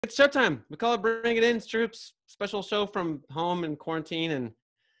It's showtime. We call it Bring It In, Troops. Special show from home in quarantine. And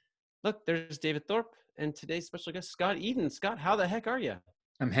look, there's David Thorpe and today's special guest, Scott Eden. Scott, how the heck are you?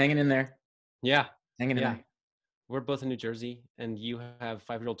 I'm hanging in there. Yeah. Hanging in Yeah. there. We're both in New Jersey, and you have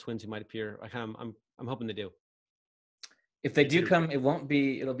 5-year-old twins who might appear. I'm hoping they do. If they do come, it'll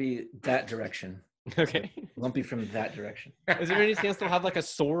be that direction. Okay. It won't be from that direction. Is there any chance they'll have like a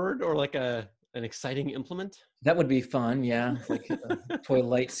sword or like an exciting implement? That would be fun, yeah. Like toy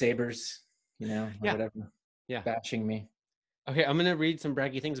lightsabers, or Yeah. whatever. Yeah. Bashing me. Okay, I'm gonna read some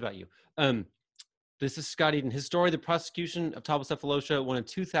braggy things about you. This is Scott Eden. His story, The Prosecution of Thabo Sefolosha, won a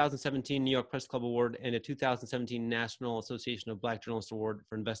 2017 New York Press Club Award and a 2017 National Association of Black Journalists Award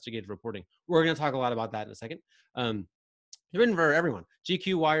for investigative reporting. We're going to talk a lot about that in a second. He's written for everyone.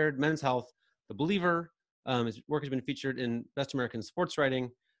 GQ, Wired, Men's Health, The Believer. His work has been featured in Best American Sports Writing.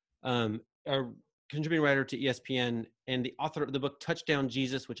 A contributing writer to ESPN and the author of the book Touchdown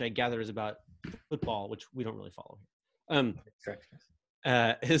Jesus, which I gather is about football, which we don't really follow here. Correct.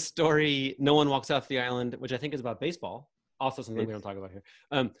 His story, No One Walks Off the Island, which I think is about baseball, also something we don't talk about here,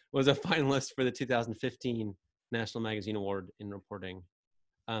 was a finalist for the 2015 National Magazine Award in reporting.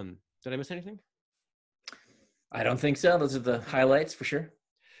 Did I miss anything? I don't think so. Those are the highlights for sure.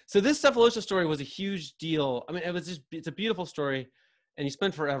 So this Sefolosha story was a huge deal. I mean, it's a beautiful story, and you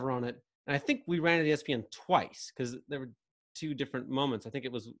spent forever on it. And I think we ran it at ESPN twice because there were two different moments. I think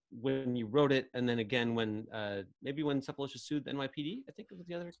it was when you wrote it, and then again when maybe when Sefolosha sued the NYPD. I think it was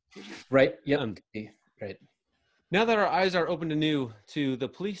the other occasion. Right. Yep. Right. Now that our eyes are opened anew to the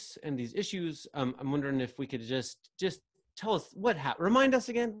police and these issues, I'm wondering if we could just tell us what happened. Remind us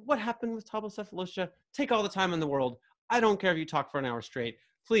again what happened with Thabo Sefolosha. Take all the time in the world. I don't care if you talk for an hour straight.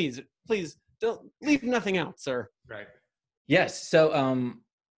 Please don't leave nothing out, sir. Right. Yes. So,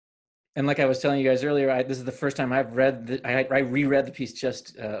 and like I was telling you guys earlier, this is the first time I've read I reread the piece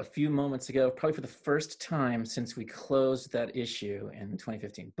just a few moments ago, probably for the first time since we closed that issue in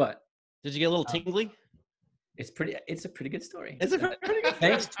 2015. But did you get a little tingly? It's a pretty good story. It's a pretty good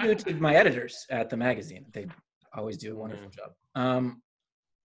story. Thanks to my editors at the magazine. They always do a wonderful job.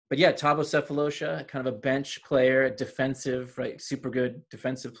 But yeah, Thabo Sefolosha, kind of a bench player, defensive, right? Super good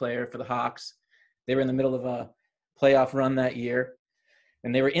defensive player for the Hawks. They were in the middle of a playoff run that year.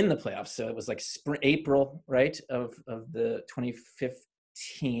 And they were in the playoffs, so it was like April, right, of the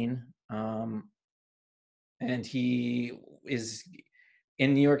 2015. And he is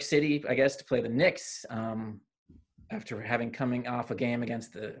in New York City, I guess, to play the Knicks after coming off a game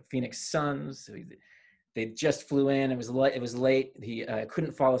against the Phoenix Suns. So they just flew in. It was late. He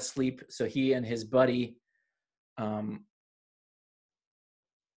couldn't fall asleep, so he and his buddy,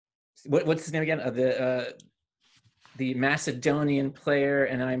 what's his name again? The Macedonian player,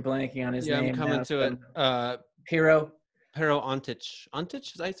 and I'm blanking on his name. Yeah, I'm coming to it. Pero Antic. Antic,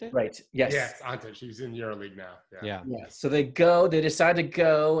 as I say? Right. Yes. Yes, Antic. He's in EuroLeague now. Yeah. So they decide to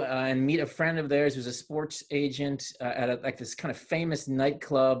go and meet a friend of theirs who's a sports agent at this kind of famous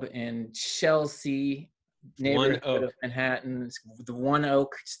nightclub in Chelsea, neighborhood of Manhattan. The One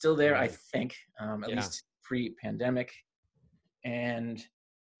Oak, still there, I think, at least pre-pandemic. And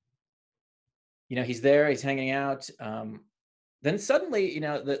he's there, he's hanging out. Then suddenly,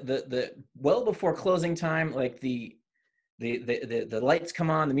 the well before closing time, like the lights come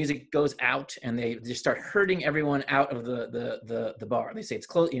on, the music goes out, and they just start herding everyone out of the bar. They say it's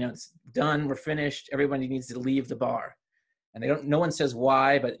closed, it's done, we're finished, everybody needs to leave the bar. And no one says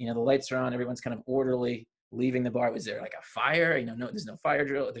why, but the lights are on, everyone's kind of orderly leaving the bar. Was there like a fire? No, there's no fire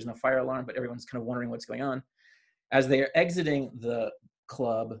drill, there's no fire alarm, but everyone's kind of wondering what's going on. As they are exiting the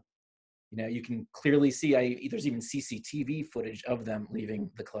club, you can clearly see, there's even CCTV footage of them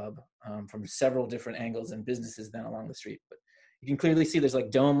leaving the club from several different angles and businesses then along the street. But you can clearly see there's like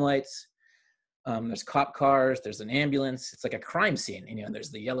dome lights, there's cop cars, there's an ambulance. It's like a crime scene,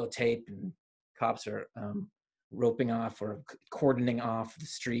 there's the yellow tape and cops are roping off or cordoning off the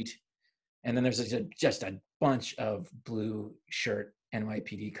street. And then there's just a bunch of blue shirt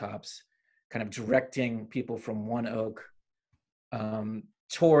NYPD cops kind of directing people from One Oak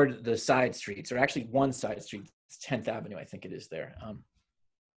toward the side streets, or actually one side street, 10th Avenue, I think it is there,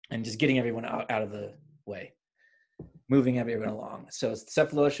 and just getting everyone out of the way, moving everyone along. So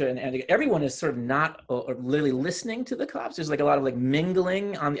Sefolosha and everyone is sort of not really listening to the cops. There's like a lot of like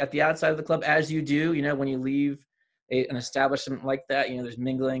mingling at the outside of the club, as you do, when you leave an establishment like that. There's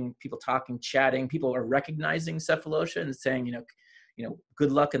mingling, people talking, chatting. People are recognizing Sefolosha and saying,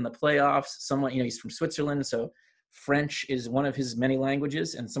 good luck in the playoffs. Someone, he's from Switzerland, so French is one of his many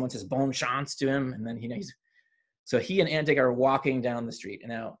languages, and someone says "bonne chance" to him, and then so he and Antic are walking down the street. And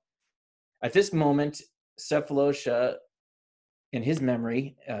now, at this moment, Sefolosha in his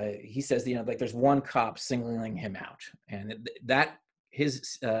memory, he says, like there's one cop singling him out, and that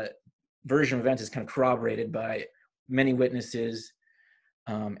his version of events is kind of corroborated by many witnesses,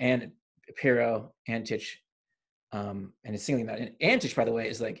 and Pirro, Antich, and it's singling that. And Antich, by the way,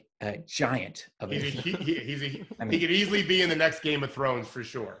 is like a giant of He mean, could easily be in the next Game of Thrones for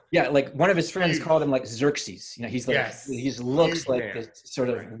sure. Yeah, like one of his friends Huge. called him like Xerxes. He's like he just looks Huge like man. this sort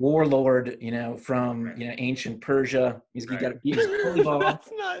of warlord, from ancient Persia. He's fully bald.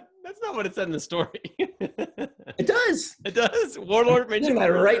 That's not what it said in the story. It does. It does. Warlord mentioned that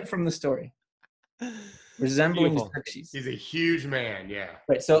right from the story. Resembling Xerxes. He's a huge man, yeah.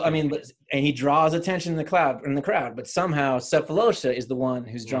 Right. So and he draws attention in the crowd, but somehow Sefolosha is the one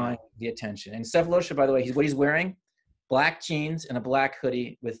who's drawing the attention. And Sefolosha, by the way, what he's wearing, black jeans and a black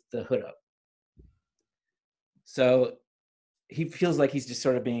hoodie with the hood up. So he feels like he's just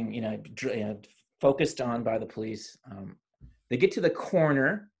sort of being, focused on by the police. They get to the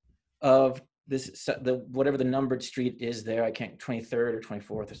corner of whatever the numbered street is there. 23rd or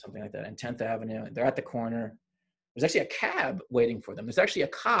 24th or something like that, and 10th Avenue. They're at the corner. There's actually a cab waiting for them. There's actually a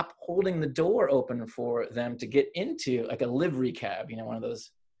cop holding the door open for them to get into, like a livery cab, one of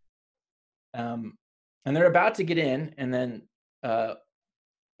those. And they're about to get in, and then a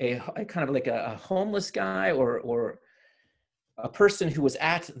kind of like a homeless guy or a person who was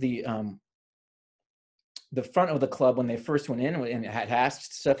at the front of the club when they first went in and had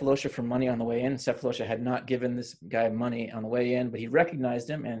asked Sefolosha for money on the way in. Sefolosha had not given this guy money on the way in, but he recognized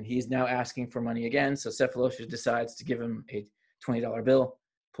him, and he's now asking for money again. So Sefolosha decides to give him a $20 bill,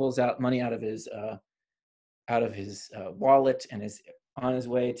 pulls out money out of his wallet, and is on his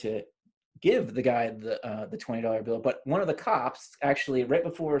way to give the guy the $20 bill. But one of the cops, actually, right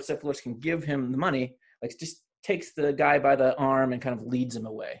before Sefolosha can give him the money, just takes the guy by the arm and kind of leads him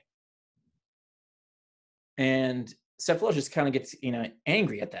away. And Sefolosha just kind of gets,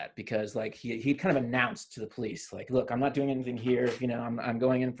 angry at that, because he kind of announced to the police, look, I'm not doing anything here. I'm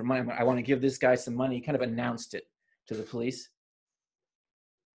going in for money. I want to give this guy some money. He kind of announced it to the police.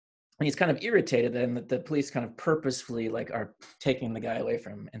 And he's kind of irritated then that the police kind of purposefully are taking the guy away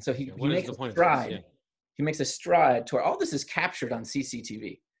from him. And so he makes a stride. Yeah. He makes a stride toward, all this is captured on CCTV.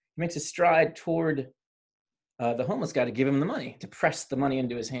 He makes a stride toward the homeless guy to give him the money, to press the money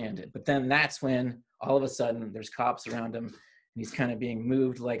into his hand. But then that's when all of a sudden there's cops around him, and he's kind of being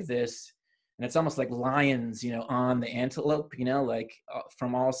moved like this. And it's almost like lions, on the antelope,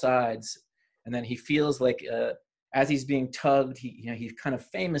 from all sides. And then he feels like, as he's being tugged, he kind of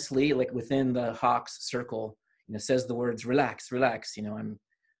famously, within the Hawks circle, says the words, relax, relax, I'm,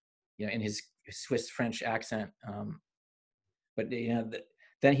 in his Swiss French accent. But,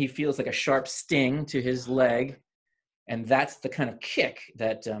 then he feels like a sharp sting to his leg, and that's the kind of kick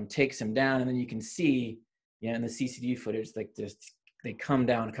that takes him down. And then you can see, in the CCTV footage, they come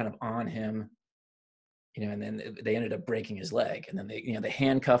down kind of on him, and then they ended up breaking his leg, and then they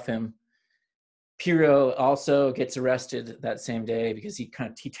handcuff him. Pirro also gets arrested that same day because he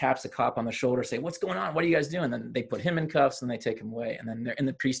taps a cop on the shoulder, say, "What's going on? What are you guys doing?" And then they put him in cuffs and they take him away. And then they're in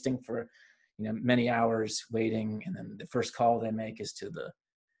the precinct for, many hours waiting. And then the first call they make is to the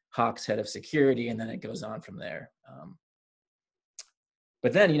Hawks head of security, and then it goes on from there.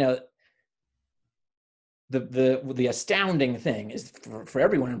 But then, the astounding thing is for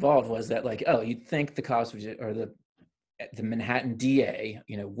everyone involved was that, you'd think the cops or the Manhattan DA,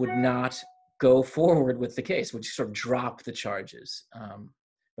 would not go forward with the case, would sort of drop the charges.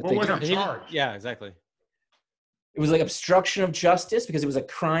 But they don't. Yeah, exactly. It was like obstruction of justice because it was a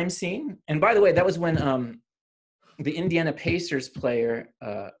crime scene. And by the way, that was when the Indiana Pacers player,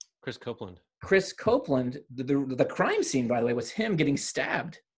 Chris Copeland, the crime scene, by the way, was him getting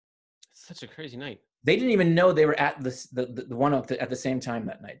stabbed. Such a crazy night. They didn't even know they were at the one at the same time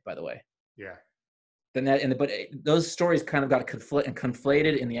that night, by the way. Yeah. But those stories kind of got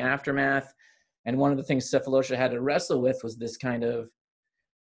conflated in the aftermath. And one of the things Sefolosha had to wrestle with was this kind of,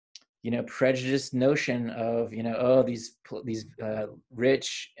 prejudiced notion of, these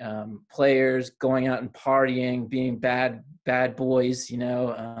rich players going out and partying, being bad boys,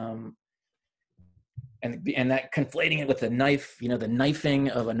 and that conflating it with the knife, the knifing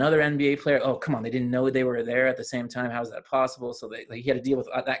of another NBA player. Oh, come on, they didn't know they were there at the same time. How is that possible? So he had to deal with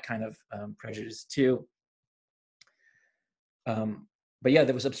that kind of prejudice too. But yeah,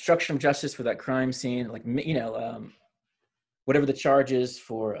 there was obstruction of justice for that crime scene, whatever the charges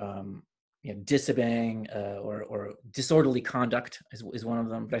for disobeying or disorderly conduct is one of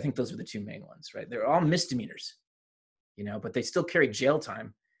them. But I think those are the two main ones, right? They're all misdemeanors, but they still carry jail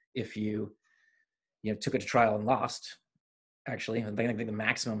time if you took it to trial and lost. Actually, I think the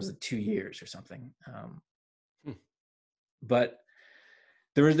maximum was 2 years or something. But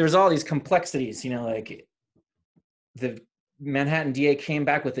there's all these complexities, like the Manhattan DA came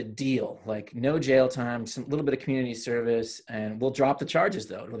back with a deal, like no jail time, some little bit of community service, and we'll drop the charges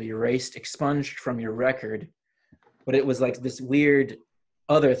though. It'll be erased, expunged from your record. But it was like this weird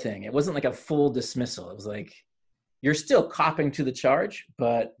other thing. It wasn't like a full dismissal. It was like, you're still copping to the charge,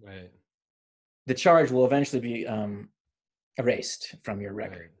 but the charge will eventually be erased from your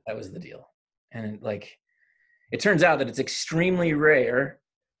record. Right. That was the deal. And like, it turns out that it's extremely rare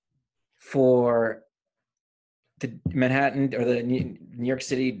for the Manhattan or the New York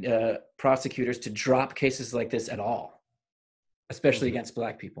City prosecutors to drop cases like this at all, especially against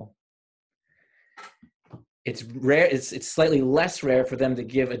Black people. It's rare. It's slightly less rare for them to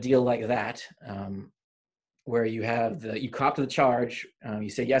give a deal like that, where you have you cop to the charge, you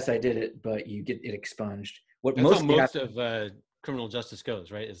say yes, I did it, but you get it expunged. That's most of criminal justice goes,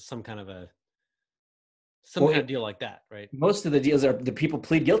 right? Is some kind of kind of deal like that, right? Most of the deals are the people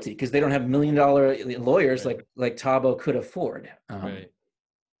plead guilty because they don't have $1 million lawyers like Thabo could afford. Right.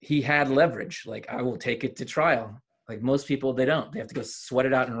 He had leverage. Like, I will take it to trial. Like most people, they don't. They have to go sweat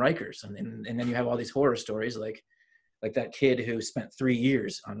it out in Rikers, and then you have all these horror stories, like that kid who spent 3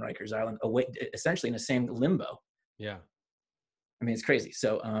 years on Rikers Island, away, essentially in the same limbo. Yeah, I mean, it's crazy.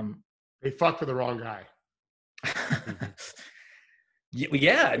 So they fucked for the wrong guy.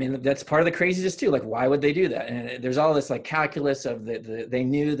 Yeah, I mean, that's part of the craziness too. Like, why would they do that? And there's all this like calculus of they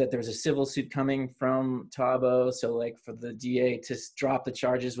knew that there was a civil suit coming from Thabo, so like for the DA to drop the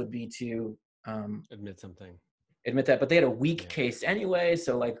charges would be to admit that, but they had a weak case anyway,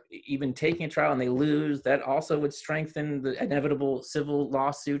 so like even taking a trial and they lose, that also would strengthen the inevitable civil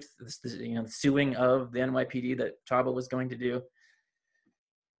lawsuit, suing of the NYPD that Thabo was going to do.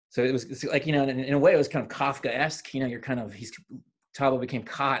 So it was like, in a way it was kind of Kafka-esque, Thabo became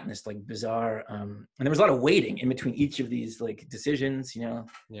caught in this like bizarre, and there was a lot of waiting in between each of these like decisions, Yeah.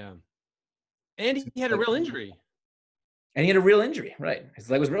 And he had a real injury. And he had a real injury, right?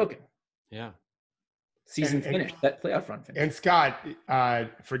 His leg was broken. Yeah. Season finished, that playoff run finished. And Scott,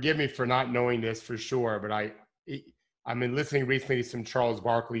 forgive me for not knowing this for sure, but I've been listening recently to some Charles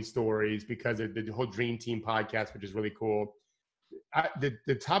Barkley stories because of the whole Dream Team podcast, which is really cool. Did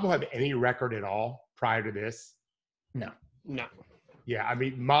Thabo have any record at all prior to this? No. Yeah, I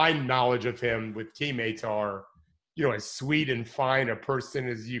mean, my knowledge of him with teammates are, as sweet and fine a person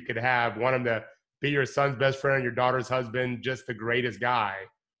as you could have. Want him to be your son's best friend, your daughter's husband, just the greatest guy.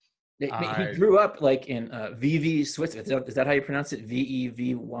 He grew up like in Vevey, Switzerland. Is that how you pronounce it?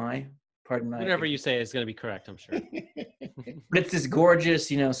 Vevy? Pardon my. Whatever you say is going to be correct, I'm sure. But it's this gorgeous,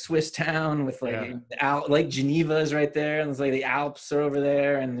 Swiss town with like Lake Geneva is right there, and there's like the Alps are over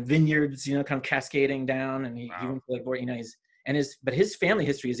there, and the vineyards, kind of cascading down, and he went to like, but his family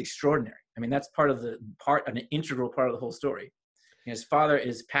history is extraordinary. I mean, that's an integral part of the whole story. His father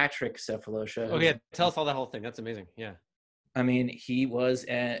is Patrick Sefolosha. Okay, tell us all that whole thing. That's amazing. Yeah. I mean, he was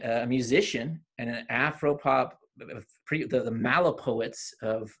a musician and an Afro-pop, the Malapoets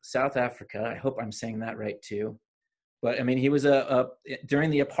of South Africa. I hope I'm saying that right too. But I mean, he was during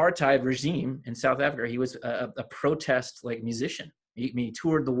the apartheid regime in South Africa, he was a protest like musician. He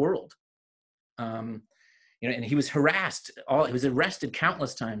toured the world. And he was harassed. He was arrested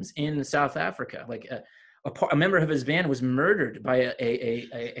countless times in South Africa. Like a member of his band was murdered by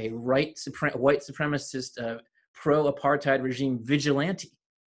a white supremacist pro-apartheid regime vigilante.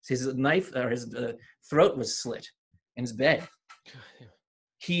 So his his throat was slit in his bed.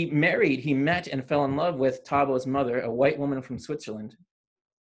 He met and fell in love with Thabo's mother, a white woman from Switzerland.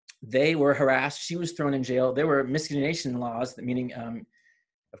 They were harassed. She was thrown in jail. There were miscegenation laws, meaning,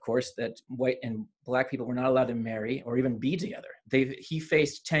 of course, that white and Black people were not allowed to marry or even be together. He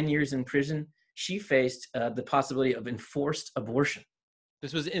faced 10 years in prison. She faced the possibility of enforced abortion.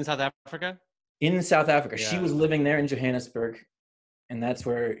 This was in South Africa? In South Africa. Yeah. She was living there in Johannesburg, and that's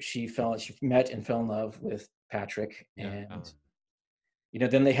where she met and fell in love with Patrick. And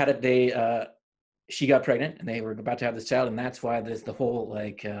then she got pregnant, and they were about to have this child, and that's why there's the whole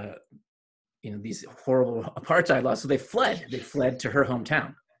like these horrible apartheid laws. So they fled to her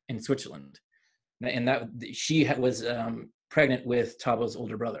hometown in Switzerland, and that she was pregnant with Thabo's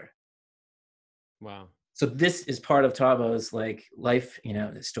older brother. Wow. So this is part of Thabo's like life,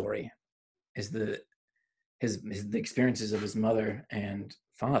 story, is the experiences of his mother and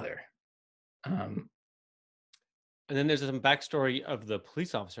father. And then there's some backstory of the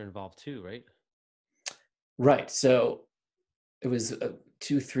police officer involved too, right? Right. So it was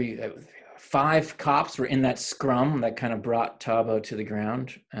 5 cops were in that scrum that kind of brought Thabo to the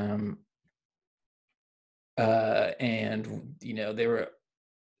ground. And they were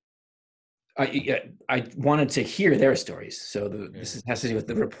I wanted to hear their stories. So this has to do with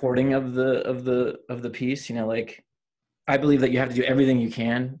the reporting of the piece. Like, I believe that you have to do everything you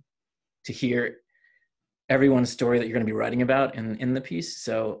can to hear everyone's story that you're going to be writing about in the piece.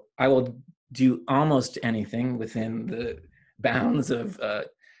 So I will do almost anything within the bounds of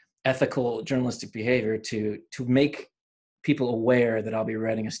ethical journalistic behavior to make people aware that I'll be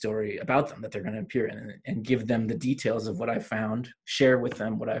writing a story about them, that they're going to appear in, and give them the details of what I found, share with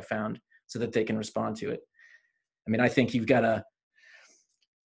them what I found, so that they can respond to it. I mean, I think you got to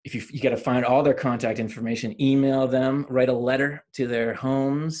find all their contact information, email them, write a letter to their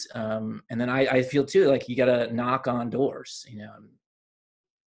homes. And then I feel too, like you got to knock on doors,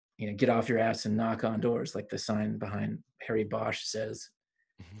 get off your ass and knock on doors, like the sign behind Harry Bosch says,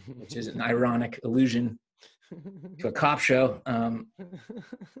 which is an ironic allusion to a cop show,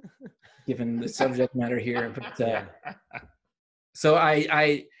 given the subject matter here. But so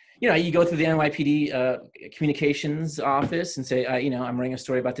you go through the NYPD communications office and say, I'm writing a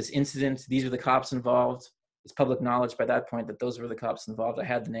story about this incident. These are the cops involved. It's public knowledge by that point that those were the cops involved. I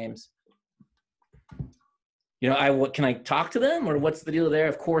had the names. Can I talk to them, or what's the deal there?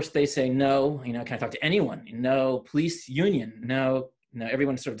 Of course, they say no. Can I talk to anyone? No. Police union? No.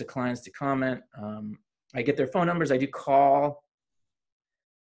 Everyone sort of declines to comment. I get their phone numbers. I do call,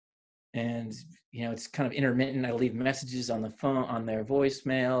 and it's kind of intermittent. I leave messages on the phone, on their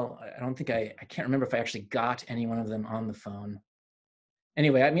voicemail. I can't remember if I actually got any one of them on the phone.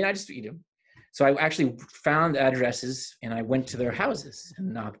 Anyway, I just so I actually found addresses, and I went to their houses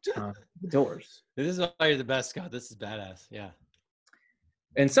and knocked on the doors. This is why you're the best, Scott. This is badass. Yeah.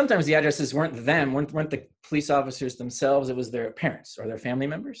 And sometimes the addresses weren't the police officers themselves. It was their parents or their family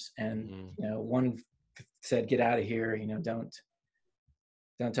members. And one said, "Get out of here. Don't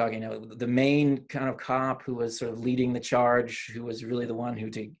talk." The main kind of cop who was sort of leading the charge, who was really the one who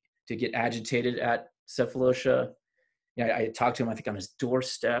to get agitated at Sefolosha. I talked to him, I think, on his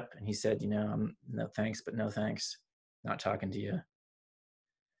doorstep, and he said, no thanks, but no thanks, not talking to you.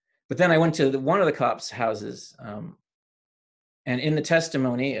 But then I went to one of the cops' houses, and in the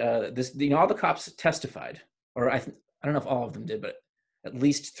testimony, all the cops testified, or I don't know if all of them did, but at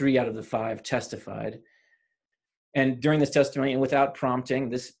least 3 out of the 5 testified. And during this testimony, and without prompting,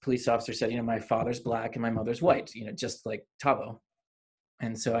 this police officer said, my father's black and my mother's white, just like Thabo.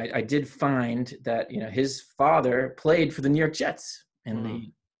 And so I did find that, his father played for the New York Jets,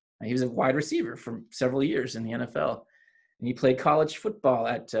 and he was a wide receiver for several years in the NFL. And he played college football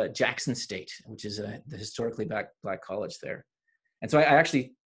at Jackson State, which is the historically black college there. And so I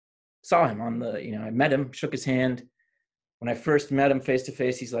actually saw him I met him, shook his hand. When I first met him face to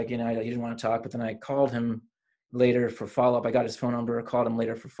face, he's like, he didn't want to talk, but then I called him later for follow-up. I got his phone number, called him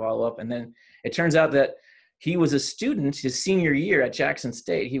later for follow-up. And then it turns out that he was a student his senior year at Jackson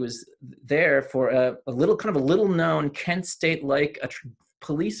State. He was there for a little known Kent State-like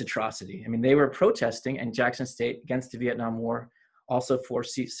police atrocity. They were protesting in Jackson State against the Vietnam War, also for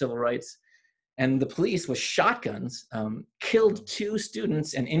civil rights. And the police with shotguns killed 2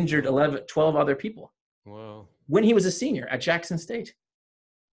 students and injured 12 other people. Wow. When he was a senior at Jackson State.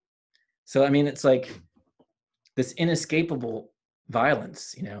 So, it's like this inescapable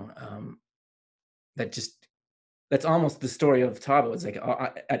violence, that's almost the story of Thabo. It's like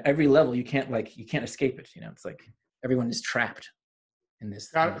at every level, you can't escape it. It's like everyone is trapped in this.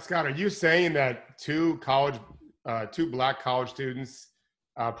 Scott, are you saying that 2 black college students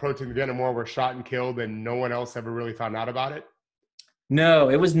protesting the Vietnam War were shot and killed, and no one else ever really found out about it? No,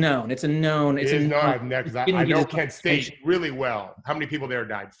 it was known. It's a known. It's known. Because I know Kent State really well. How many people there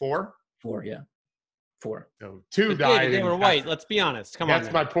died? 4? 4, yeah. 4. So 2 died. They were white. Let's be honest. Come on.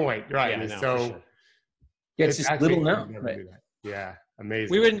 That's my point, right? Yeah, So it's just little known. Right. Yeah,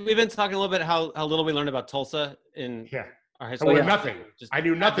 amazing. We've been talking a little bit how little we learned about Tulsa in our high school. Nothing. I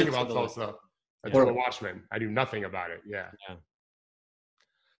knew nothing about Tulsa until The Watchmen. I knew nothing about it. Yeah.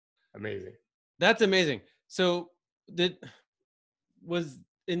 Amazing. That's amazing. So was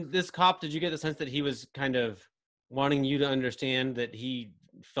in this cop, did you get the sense that he was kind of wanting you to understand that he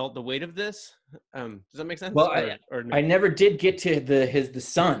felt the weight of this? Does that make sense? Well, I never did get to the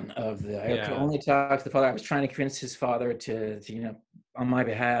son of I could only talk to the father. I was trying to convince his father to on my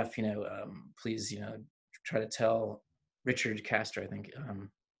behalf, please, try to tell Richard Castor, I think,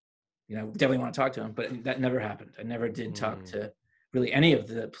 definitely want to talk to him, but that never happened. I never did talk to really any of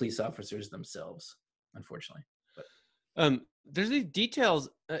the police officers themselves, unfortunately. But there's these details.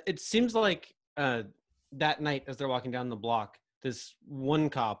 It seems like that night as they're walking down the block, this one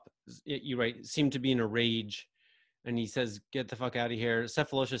cop, you right, seemed to be in a rage, and he says, "Get the fuck out of here."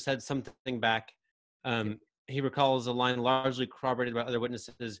 Sefolosha said something back. he recalls a line largely corroborated by other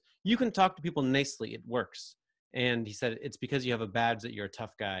witnesses. You can talk to people nicely. It works. And he said, it's because you have a badge that you're a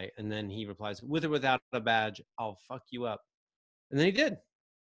tough guy. And then he replies, with or without a badge, I'll fuck you up. And then he did.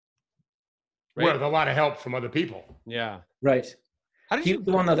 Right? With a lot of help from other people. Yeah. Right. He was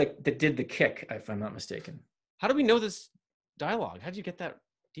the one that did the kick, if I'm not mistaken. How do we know this dialogue? How did you get that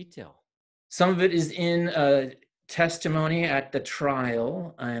detail? Some of it is in testimony at the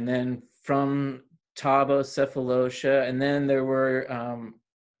trial, and then from Thabo Sefolosha, and then there were,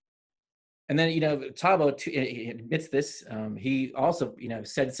 and then, Thabo he admits this. He also,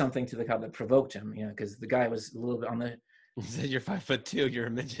 said something to the cop that provoked him, because the guy was a little bit on the. He said, "You're 5'2", you're a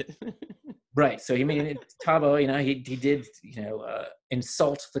midget." Right. So Thabo, he did,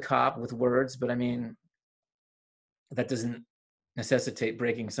 insult the cop with words, but I mean, that doesn't necessitate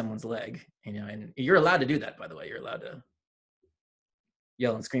breaking someone's leg, and you're allowed to do that, by the way. You're allowed to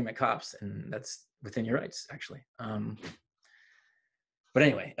yell and scream at cops, and that's within your rights, actually. But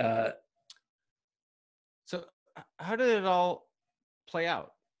anyway. So how did it all play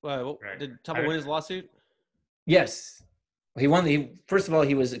out? Did Thabo win his lawsuit? Yes. He won. First of all,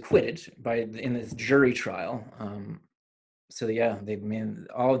 he was acquitted in this jury trial. So yeah,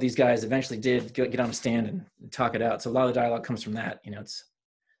 all of these guys eventually did get on a stand and talk it out. So a lot of the dialogue comes from that. It's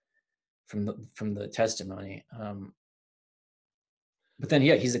from the testimony. But then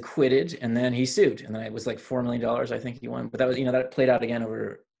he's acquitted, and then he sued, and then it was like $4 million, I think he won. But that was that played out again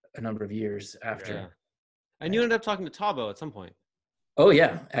over a number of years after. Yeah. And you ended up talking to Thabo at some point. Oh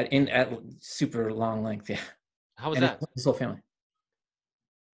yeah, at super long length. Yeah. How was that? His whole family.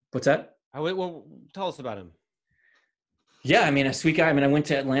 What's that? Well, tell us about him. Yeah, a sweet guy. I went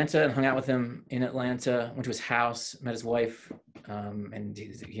to Atlanta and hung out with him in Atlanta. Went to his house, met his wife, and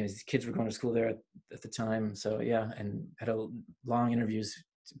his kids were going to school there at the time. So yeah, and had long interviews,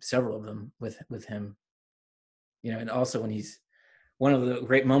 several of them with him. And also when he's one of the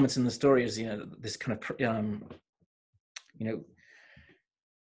great moments in the story is this kind of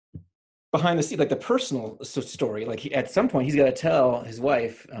behind the scene, like the personal story. Like at some point he's got to tell his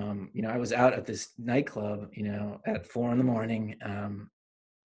wife, I was out at this nightclub, at 4 a.m,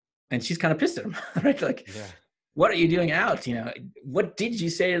 and she's kind of pissed at him, right? Like, yeah. What are you doing out? What did you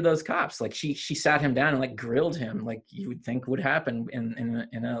say to those cops? Like she sat him down and like grilled him, like you would think would happen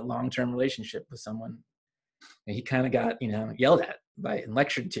in a long-term relationship with someone. And he kind of got, yelled at and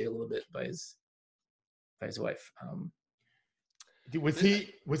lectured to a little bit by his wife. Was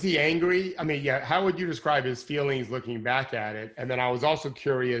he angry? How would you describe his feelings looking back at it? And then I was also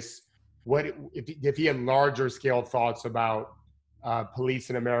curious, if he had larger scale thoughts about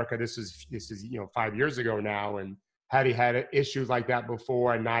police in America. This is 5 years ago now, and had he had issues like that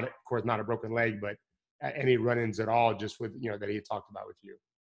before, and not, of course, not a broken leg, but any run-ins at all, just with that he had talked about with you?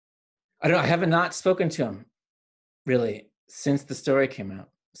 I have not spoken to him really since the story came out,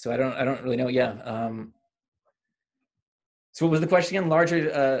 so I don't really know. Yeah. So what was the question again?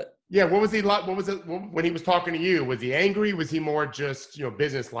 Larger. Yeah. What was he like? What was it when he was talking to you? Was he angry? Was he more just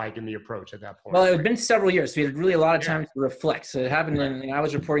business-like in the approach at that point? Well, it had been several years, so he had really a lot of time to reflect. So it happened, and I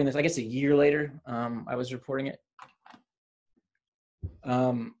was reporting this, I guess, a year later. I was reporting it.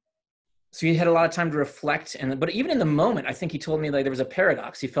 So he had a lot of time to reflect, but even in the moment, I think he told me like there was a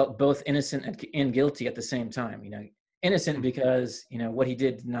paradox. He felt both innocent and guilty at the same time. Innocent because what he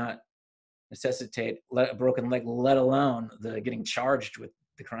did not necessitate a broken leg, let alone the getting charged with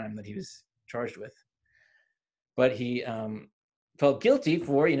the crime that he was charged with. But he felt guilty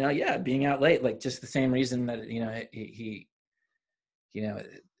for being out late, like just the same reason that he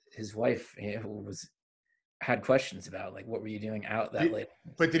his wife had questions about, like, what were you doing out that late?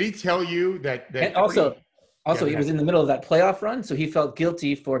 But did he tell you that and also he was in the middle of that playoff run, so he felt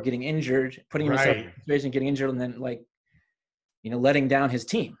guilty for getting injured, putting himself in a situation, getting injured, and then letting down his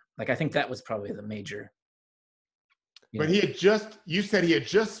team. Like, I think that was probably the major. But you said he had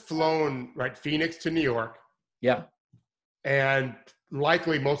just flown, right, Phoenix to New York. Yeah. And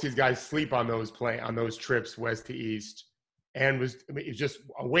likely most of these guys sleep on those trips west to east, and was just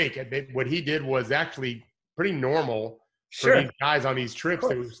awake. What he did was actually pretty normal for these guys on these trips.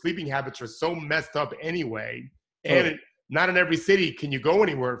 Their sleeping habits are so messed up anyway. And not in every city can you go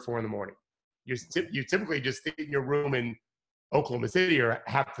anywhere at 4 a.m. You typically just stay in your room in Oklahoma City or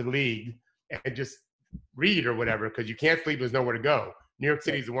half the league and just read or whatever, because you can't sleep. There's nowhere to go. New York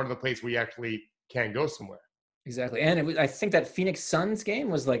City is one of the places where you actually can go somewhere. Exactly. And I think that Phoenix Suns game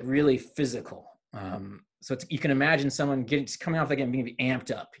was like really physical. So you can imagine someone coming off that game being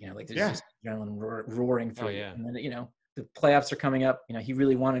amped up, like there's just adrenaline roaring through. Yeah. And then, the playoffs are coming up. He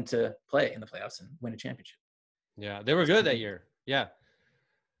really wanted to play in the playoffs and win a championship. Yeah, they were good that year. Yeah.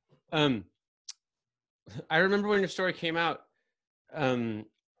 I remember when your story came out, a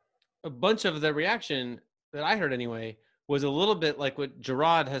bunch of the reaction that I heard anyway was a little bit like what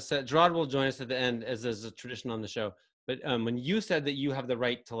Gerard has said. Gerard will join us at the end, as is a tradition on the show. But when you said that you have the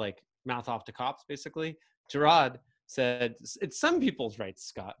right to like mouth off to cops, basically, Gerard said it's some people's rights,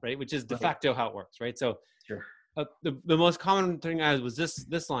 Scott, right? Which is de facto how it works, right? So Sure. The most common thing I was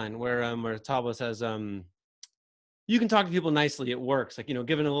this line where Thabo says, you can talk to people nicely, it works. Like,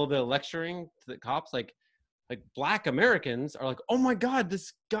 giving a little bit of lecturing to the cops, like Black Americans are like, oh my God,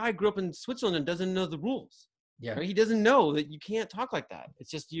 this guy grew up in Switzerland and doesn't know the rules. Yeah. Right? He doesn't know that you can't talk like that.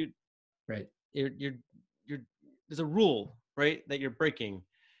 It's just Right. You're there's a rule, right, that you're breaking.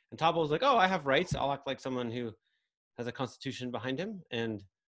 And Thabo was like, oh, I have rights. I'll act like someone who has a constitution behind him and,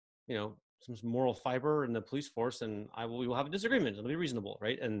 some moral fiber in the police force, and we will have a disagreement. It'll be reasonable,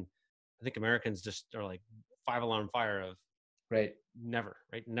 right? And I think Americans just are like 5-alarm fire of right. Never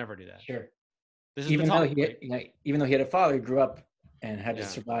do that. Sure. This is even the top, though he, right? Even though he had a father who grew up and had to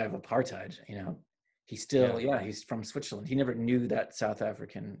survive apartheid, he still, he's from Switzerland. He never knew that South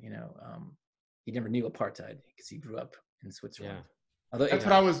African, he never knew apartheid because he grew up in Switzerland. Yeah. Although,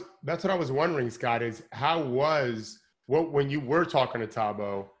 that's what I was wondering, Scott, is when you were talking to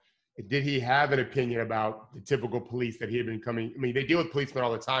Thabo, did he have an opinion about the typical police that he had been coming? I mean, they deal with policemen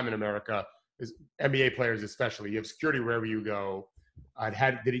all the time in America, as NBA players especially. You have security wherever you go.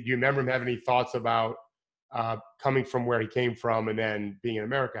 Do you remember him having any thoughts about coming from where he came from and then being in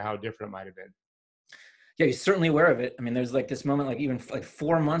America, how different it might have been? Yeah, he's certainly aware of it. I mean, there's like this moment, like even like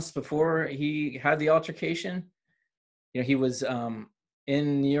 4 months before he had the altercation, he was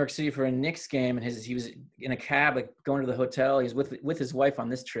in New York City for a Knicks game, and he was in a cab, like going to the hotel. He was with his wife on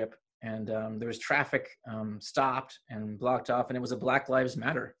this trip, and there was traffic stopped and blocked off, and it was a Black Lives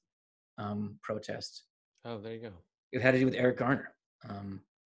Matter protest. Oh, there you go. It had to do with Eric Garner.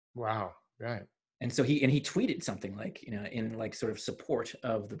 Wow, right. And so he tweeted something like, in like sort of support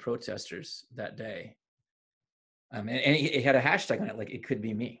of the protesters that day. And he had a hashtag on it, like, it could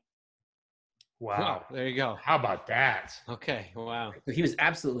be me. Wow. There you go. How about that? Okay. Wow. So he was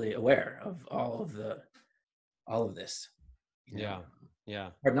absolutely aware of all of this. Yeah.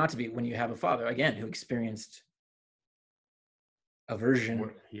 Hard not to be when you have a father, again, who experienced a version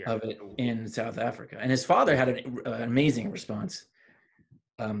of it in South Africa. And his father had an amazing response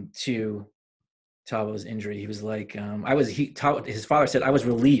to Thabo's injury. He was like, his father said, I was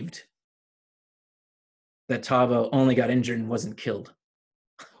relieved that Thabo only got injured and wasn't killed.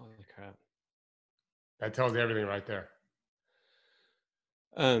 Holy crap. That tells everything right there.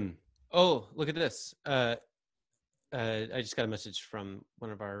 Oh, look at this. I just got a message from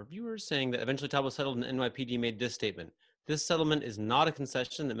one of our viewers saying that eventually Thabo settled and NYPD made this statement. This settlement is not a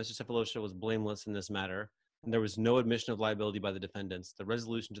concession that Mr. Sefolosha was blameless in this matter, and there was no admission of liability by the defendants. The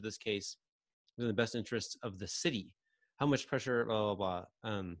resolution to this case was in the best interests of the city. How much pressure, blah, blah,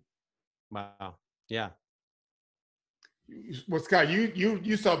 blah. Wow. Yeah. Well, Scott,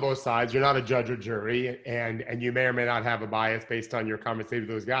 you saw both sides. You're not a judge or jury, and you may or may not have a bias based on your conversation with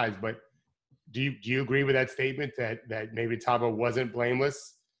those guys. But do you agree with that statement that maybe Thabo wasn't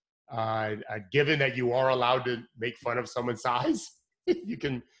blameless, given that you are allowed to make fun of someone's size? You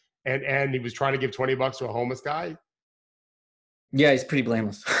can, and he was trying to give $20 to a homeless guy. Yeah, he's pretty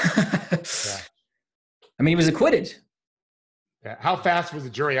blameless. Yeah. I mean, he was acquitted. Yeah. How fast was the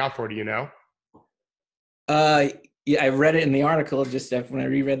jury out for? Do you know? Yeah, I read it in the article just when I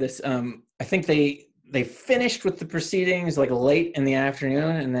reread this. I think they finished with the proceedings like late in the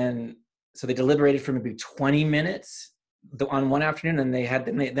afternoon, and then so they deliberated for maybe 20 minutes on one afternoon, and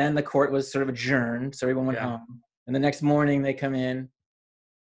then the court was sort of adjourned, so everyone went home. And the next morning they come in,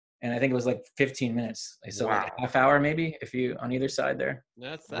 and I think it was like 15 minutes, so like a half hour maybe, if you on either side there.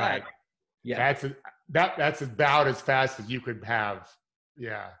 That's that. Right. Yeah, that's about as fast as you could have.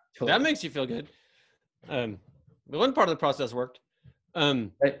 Yeah, totally. That makes you feel good. The one part of the process worked.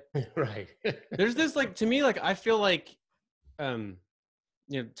 Right. There's this, like, to me, like, I feel like,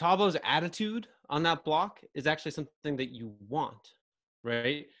 Thabo's attitude on that block is actually something that you want,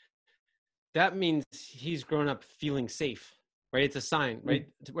 right? That means he's grown up feeling safe, right? It's a sign, right?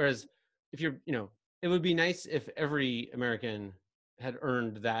 Whereas if you're, it would be nice if every American had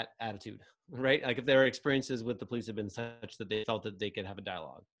earned that attitude, right? Like if their experiences with the police had been such that they felt that they could have a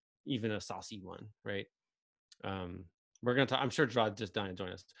dialogue, even a saucy one, right? We're gonna talk. I'm sure Gerard just dying to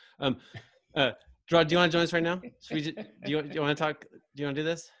join us. Gerard, do you want to join us right now? Do you want to talk? Do you want to do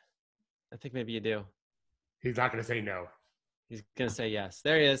this? I think maybe you do. He's not gonna say no. He's gonna say yes.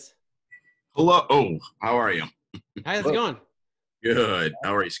 There he is. Hello. Oh, how are you? How's it going? Good.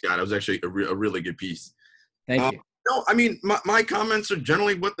 How are you, Scott? It was actually a really good piece. Thank you. No, I mean, my comments are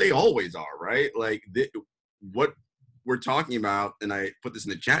generally what they always are, right? Like what we're talking about, and I put this in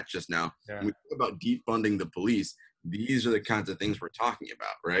the chat just now, when we talk about defunding the police, these are the kinds of things we're talking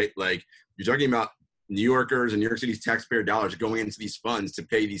about, right? Like you're talking about New Yorkers and New York City's taxpayer dollars going into these funds to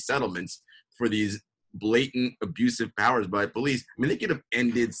pay these settlements for these blatant abusive powers by police. I mean, they could have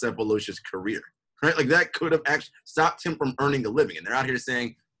ended Sefolosha's career, right? Like that could have actually stopped him from earning a living. And they're out here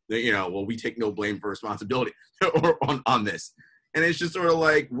saying that, well, we take no blame for responsibility on this. And it's just sort of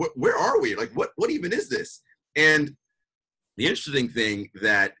like, where are we? Like, what even is this? And the interesting thing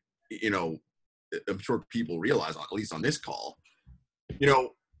that, I'm sure people realize, at least on this call,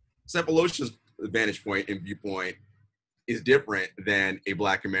 Sefolosha's vantage point and viewpoint is different than a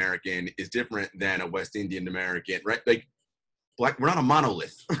Black American, is different than a West Indian American, right? Like, we're not a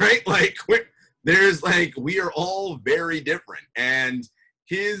monolith, right? Like, we are all very different. And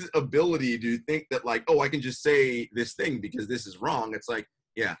his ability to think that, like, oh, I can just say this thing because this is wrong. It's like,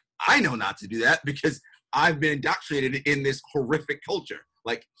 yeah, I know not to do that because I've been indoctrinated in this horrific culture.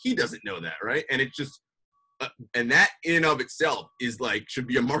 Like, he doesn't know that, right? And it's just, and that in and of itself is like, should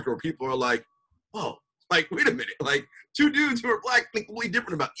be a marker where people are like, oh, like, wait a minute, like, two dudes who are Black think completely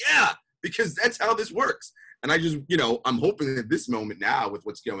different about, yeah, because that's how this works. And I just, I'm hoping that this moment now with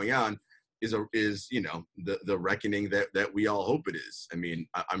what's going on is the reckoning that we all hope it is. I mean,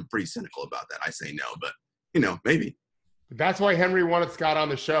 I'm pretty cynical about that. I say no, but, maybe. That's why Henry wanted Scott on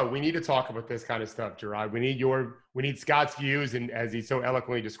the show. We need to talk about this kind of stuff, Gerard. We need Scott's views, and as he so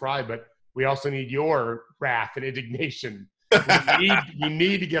eloquently described, but we also need your wrath and indignation. we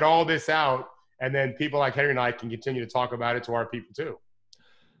need to get all this out, and then people like Henry and I can continue to talk about it to our people too.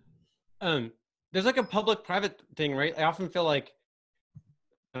 There's like a public-private thing, right? I often feel like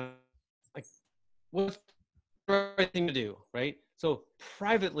what's the right thing to do, right? So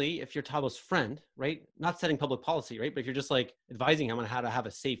privately, if you're Thabo's friend, right, not setting public policy, right, but if you're just like advising him on how to have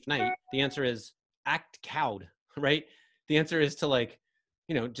a safe night, the answer is act cowed, right? The answer is to, like,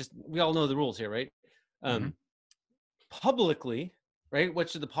 just, we all know the rules here, right? Publicly, right, what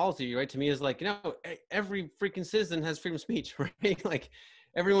should the policy be, right? To me is like, every freaking citizen has freedom of speech, right? Like,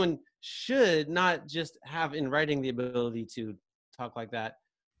 everyone should not just have in writing the ability to talk like that,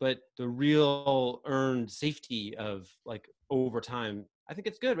 but the real earned safety of, like, over time. I think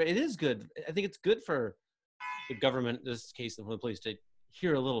it's good, right? It is good. I think it's good for the government, in this case, the police, to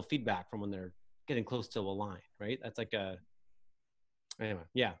hear a little feedback from when they're getting close to a line, right? That's like anyway,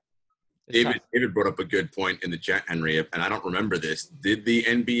 yeah. David brought up a good point in the chat, Henry, and I don't remember this. Did the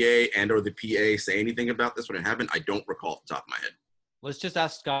NBA and or the PA say anything about this when it happened? I don't recall off the top of my head. Let's just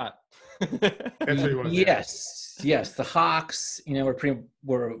ask Scott. Yes. The Hawks,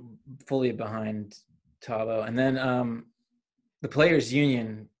 were fully behind Thabo, and then the Players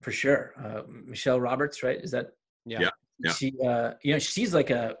Union for sure. Michelle Roberts, right? Is that? Yeah. She, she's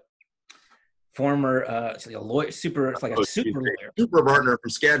like a former, she's like a lawyer, super lawyer, super partner from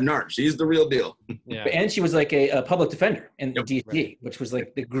Skadden Arch. She's the real deal. Yeah. And she was like a public defender in DC, right, which was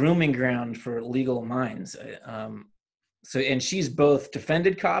like the grooming ground for legal minds. So, and she's both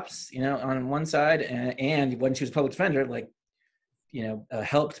defended cops, on one side, and when she was a public defender, like,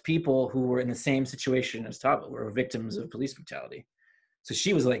 helped people who were in the same situation as Thabo, were victims of police brutality. So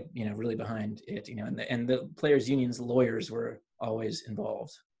she was like, really behind it, and the Players Union's lawyers were always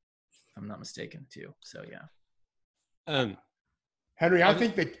involved, if I'm not mistaken, too. So, yeah. Henry, I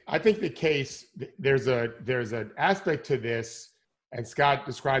think the case, there's an aspect to this, and Scott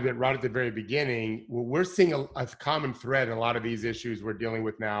described it right at the very beginning. We're seeing a common thread in a lot of these issues we're dealing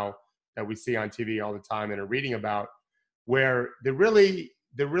with now that we see on TV all the time and are reading about, where there really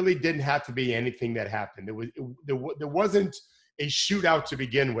didn't have to be anything that happened. There wasn't a shootout to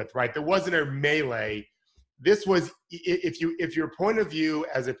begin with, right? There wasn't a melee. This was, if your point of view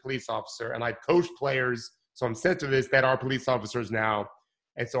as a police officer, and I've coached players, so I'm sensitive to this, that are police officers now,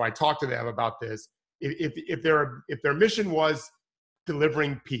 and so I talked to them about this. If their mission was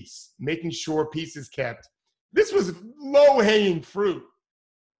delivering peace, making sure peace is kept, this was low-hanging fruit.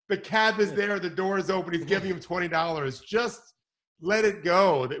 The cab is there, the door is open, he's giving him $20. Just let it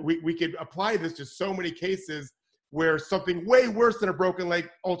go. That we could apply this to so many cases where something way worse than a broken leg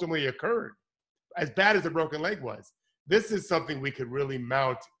ultimately occurred, as bad as a broken leg was. This is something we could really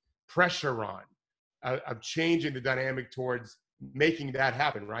mount pressure on, of changing the dynamic towards making that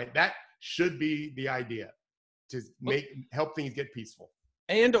happen, right? That should be the idea, to help things get peaceful.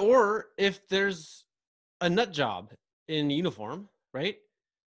 And or if there's a nut job in uniform, right,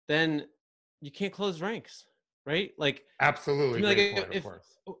 then you can't close ranks, right? Like, absolutely,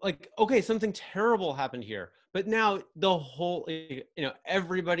 like, okay, something terrible happened here, but now the whole,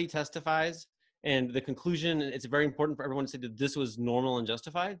 everybody testifies, And the conclusion, it's very important for everyone to say that this was normal and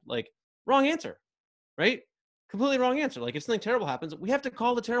justified. Like, wrong answer, right? Completely wrong answer. Like, if something terrible happens, we have to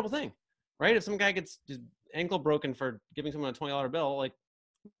call the terrible thing, right? If some guy gets his ankle broken for giving someone a $20 bill, like,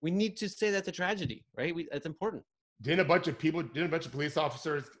 we need to say that's a tragedy, right? It's important. Didn't a bunch of police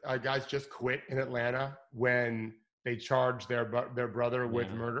officers, guys, just quit in Atlanta when they charged their brother with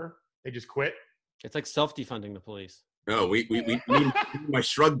murder? They just quit. It's like self-defunding the police. Oh, we need my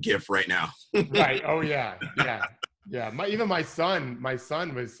shrug gif right now. Right. Oh yeah. Even my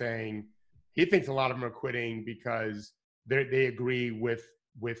son was saying he thinks a lot of them are quitting because they agree with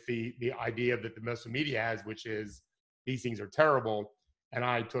the idea that the Muslim media has, which is these things are terrible. And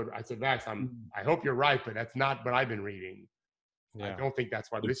I said, Max, I hope you're right, but that's not what I've been reading. Yeah. I don't think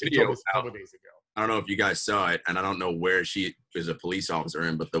that's why. This he told us a couple days ago. I don't know if you guys saw it, and I don't know where she is a police officer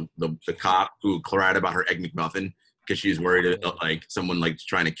in, but the cop who cried about her Egg McMuffin because she's worried like someone like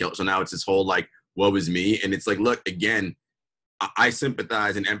trying to kill. So now it's this whole like, woe is me. And it's like, look, again, I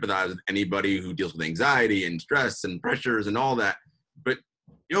sympathize and empathize with anybody who deals with anxiety and stress and pressures and all that. But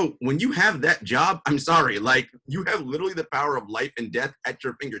when you have that job, I'm sorry, like you have literally the power of life and death at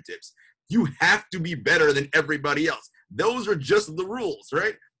your fingertips. You have to be better than everybody else. Those are just the rules,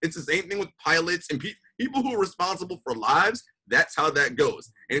 right? It's the same thing with pilots and people who are responsible for lives. That's how that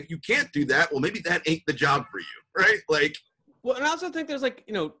goes. And if you can't do that, well, maybe that ain't the job for you, right? Like, well, and I also think there's like,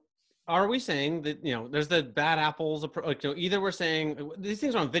 are we saying that, there's the bad apples, like, either we're saying these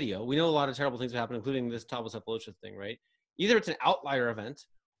things are on video. We know a lot of terrible things have happened, including this Thabo Sefolosha thing, right? Either it's an outlier event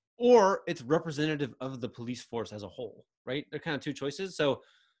or it's representative of the police force as a whole, right? They're kind of two choices. So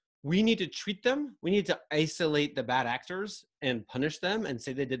we need to treat them. We need to isolate the bad actors and punish them and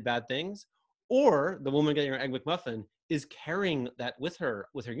say they did bad things. Or the woman getting her Egg McMuffin is carrying that with her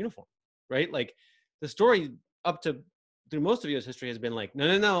uniform, right? Like the story up to through most of U.S. history has been like,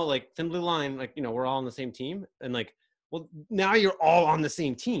 no, like thin blue line, like, we're all on the same team. And like, well, now you're all on the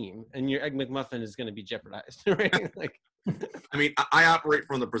same team and your Egg McMuffin is going to be jeopardized, right? Like, I mean, I operate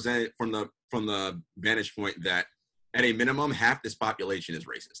from the vantage point that at a minimum, half this population is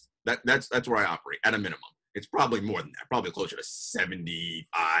racist. That's where I operate at a minimum. It's probably more than that, probably closer to 75%,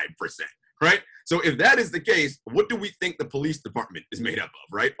 right? So if that is the case, what do we think the police department is made up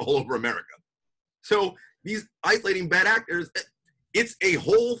of, right? All over America. So these isolating bad actors, it's a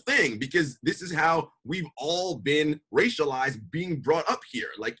whole thing because this is how we've all been racialized being brought up here.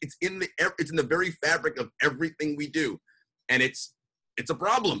 Like it's in the very fabric of everything we do. And it's a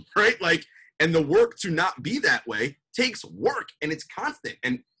problem, right? Like, and the work to not be that way takes work and it's constant.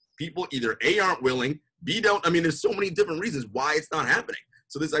 And people either A, aren't willing, B, don't. I mean, there's so many different reasons why it's not happening.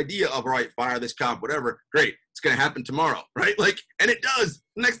 So this idea of, all right, fire this cop, whatever, great, it's going to happen tomorrow, right? Like, and it does.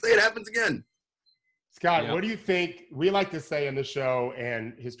 The next day it happens again. Scott, What do you think? We like to say in the show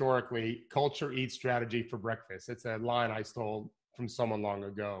and historically, culture eats strategy for breakfast. It's a line I stole from someone long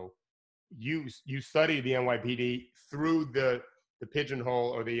ago. You study the NYPD through the pigeonhole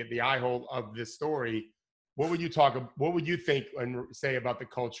or the eye hole of this story. What would you think and say about the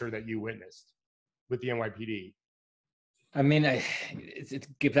culture that you witnessed with the NYPD? I mean, it's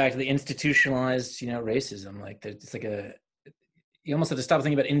get back to the institutionalized, racism. Like it's like you almost have to stop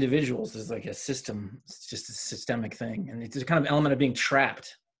thinking about individuals as like a system. It's just a systemic thing. And it's a kind of element of being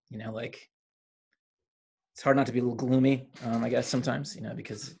trapped, like it's hard not to be a little gloomy, I guess sometimes,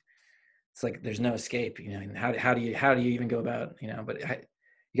 because it's like, there's no escape, and how do you even go about, but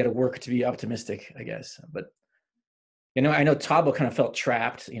you got to work to be optimistic, I guess. But, I know Thabo kind of felt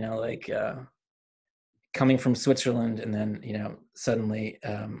trapped, like coming from Switzerland and then, suddenly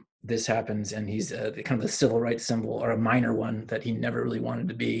this happens and he's kind of the civil rights symbol or a minor one that he never really wanted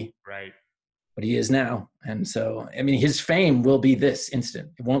to be. Right. But he is now. And so, I mean, his fame will be this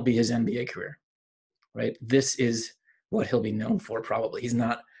instant. It won't be his NBA career, right? This is what he'll be known for probably. He's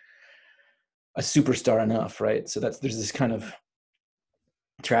not a superstar enough, right? So there's this kind of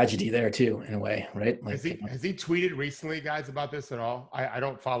tragedy there too, in a way, right? Like, has he tweeted recently, guys, about this at all? I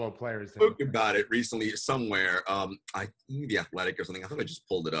don't follow players. Spoke about it recently somewhere. The Athletic or something. I thought I just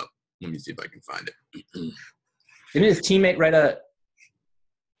pulled it up. Let me see if I can find it. Didn't his teammate write a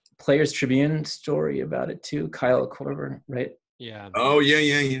Players Tribune story about it too? Kyle Korver, right? Yeah. Oh yeah.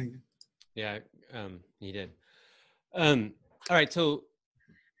 Yeah. He did. All right. So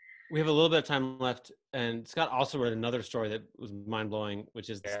we have a little bit of time left, and Scott also wrote another story that was mind-blowing, which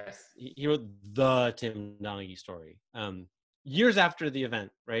is he wrote the Tim Donaghy story years after the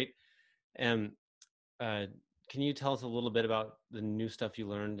event, right? And can you tell us a little bit about the new stuff you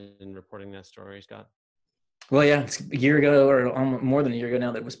learned in reporting that story, Scott? Well, yeah, it's a year ago or more than a year ago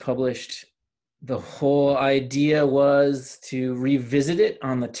now that it was published. the whole idea was to revisit it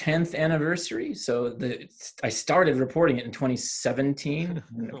on the 10th anniversary. So I started reporting it in 2017,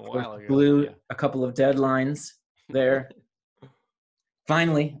 and of course blew a couple of deadlines there.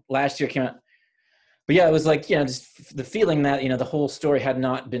 Finally, last year came out. But yeah, it was like, just the feeling that, the whole story had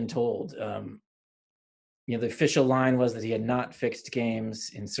not been told. The official line was that he had not fixed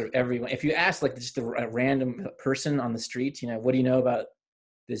games in sort of everyone. If you ask like just a random person on the street, what do you know about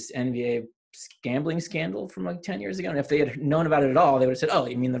this NBA gambling scandal from like 10 years ago? And if they had known about it at all, they would have said, oh,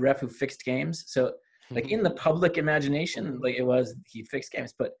 you mean the ref who fixed games? So like in the public imagination, like it was, he fixed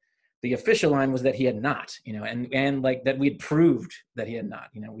games, but the official line was that he had not, and like that we'd proved that he had not.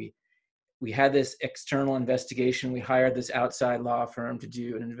 We had this external investigation. We hired this outside law firm to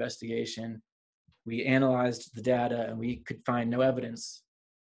do an investigation. We analyzed the data and we could find no evidence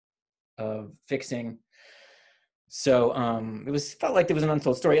of fixing. So it felt like there was an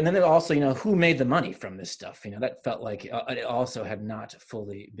untold story. And then there also, who made the money from this stuff? That felt like it also had not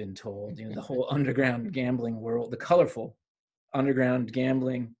fully been told. The whole underground gambling world, the colorful underground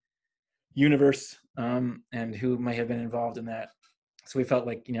gambling universe, and who might have been involved in that. So we felt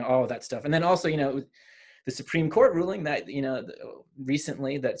like, all of that stuff. And then also, the Supreme Court ruling that,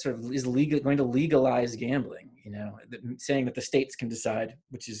 recently that sort of is going to legalize gambling, saying that the states can decide,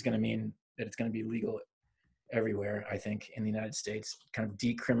 which is going to mean that it's going to be legal everywhere, I think, in the United States, kind of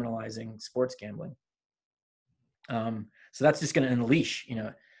decriminalizing sports gambling. So that's just going to unleash,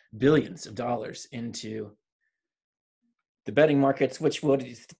 billions of dollars into the betting markets, which would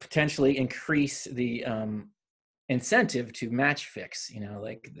potentially increase the incentive to match fix.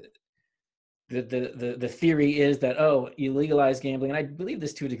 Like the theory is that, you legalize gambling, and I believe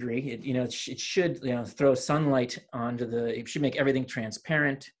this to a degree. It should throw sunlight onto it should make everything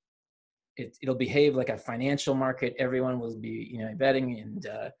transparent. It'll behave like a financial market. Everyone will be betting, and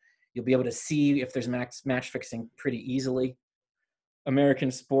you'll be able to see if there's match fixing pretty easily. American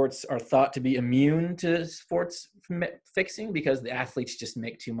sports are thought to be immune to sports fixing because the athletes just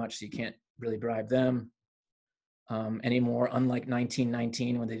make too much, so you can't really bribe them anymore. Unlike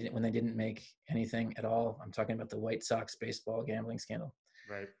 1919 when they didn't make anything at all. I'm talking about the White Sox baseball gambling scandal.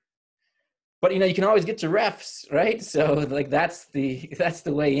 Right. But you can always get to refs, right? So like that's the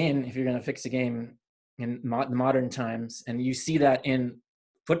way in if you're going to fix a game in modern times, and you see that in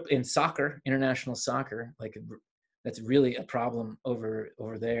soccer, international soccer, like that's really a problem over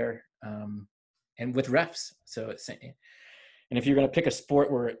there, and with refs. So and if you're going to pick a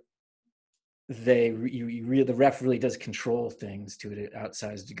sport where the ref really does control things to an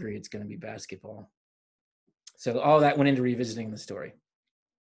outsized degree, it's going to be basketball. So all that went into revisiting the story.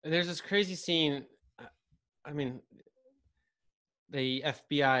 And there's this crazy scene. I mean, the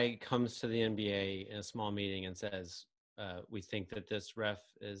FBI comes to the NBA in a small meeting and says, we think that this ref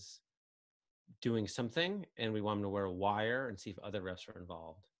is doing something and we want him to wear a wire and see if other refs are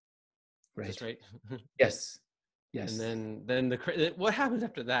involved. Right. Is this right? Yes. Yes. And then what happens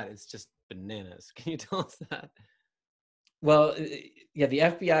after that? It's just bananas. Can you tell us that? Well, yeah, the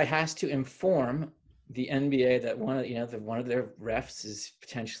FBI has to inform the NBA that one of their refs is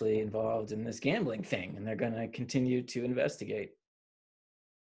potentially involved in this gambling thing, and they're going to continue to investigate.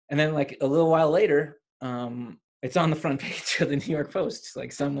 And then, like a little while later, it's on the front page of the New York Post.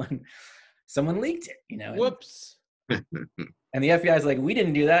 Like someone leaked it, Whoops. And the FBI is like, we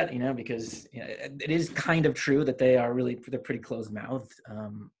didn't do that, because it is kind of true that they're pretty closed-mouthed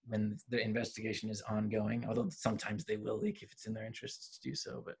when the investigation is ongoing. Although sometimes they will leak if it's in their interests to do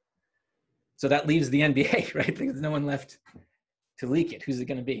so. But so that leaves the NBA, right? There's no one left to leak it. Who's it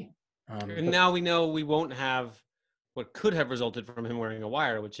going to be? And now we know we won't have what could have resulted from him wearing a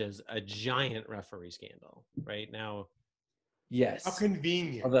wire, which is a giant referee scandal, right? Now. Yes. How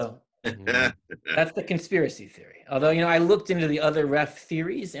convenient. Although that's the conspiracy theory. Although, I looked into the other ref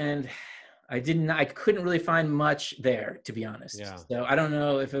theories and I couldn't really find much there, to be honest. Yeah. So I don't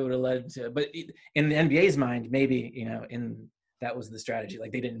know if it would have led to, but in the NBA's mind, maybe, that was the strategy.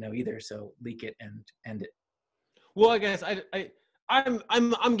 Like they didn't know either, so leak it and end it. Well, I guess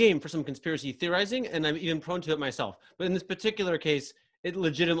I'm game for some conspiracy theorizing, and I'm even prone to it myself. But in this particular case, it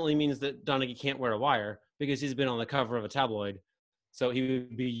legitimately means that Donaghy can't wear a wire because he's been on the cover of a tabloid, so he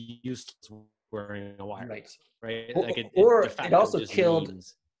would be useless wearing a wire. Right. Right. It also killed.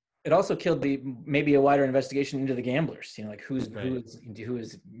 It also killed maybe a wider investigation into the gamblers. Like who is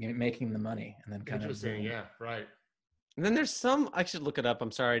making the money, and then kind Interesting. of. Yeah. Right. And then there's I should look it up.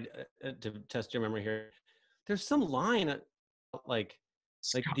 I'm sorry to test your memory here. There's some line like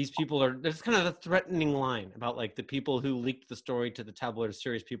these people there's kind of a threatening line about like the people who leaked the story to the tabloid are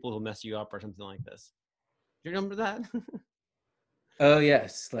serious people who mess you up or something like this. Do you remember that? Oh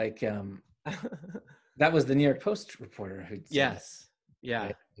yes. Like, That was the New York Post reporter who said Yes. Yeah.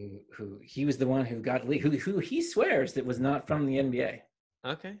 that, who he was the one who got leaked, who he swears that was not from the NBA.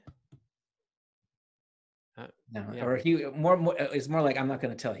 Okay. No, Yeah. or he more it's more like, I'm not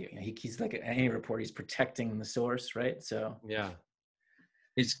going to tell you. He's like any reporter, he's protecting the source, right? So Yeah.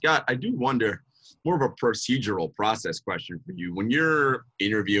 Hey, Scott, I do wonder, more of a procedural process question for you. When you're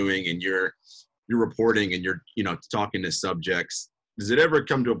interviewing and you're reporting and you're, talking to subjects, does it ever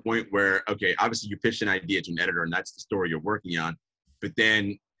come to a point where, okay, obviously you pitch an idea to an editor and that's the story you're working on, but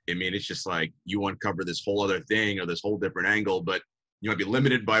then, it's just like you uncover this whole other thing or this whole different angle, but you might be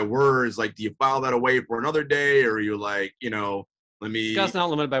limited by words. Like, do you file that away for another day, or are you like, let me... Scott's not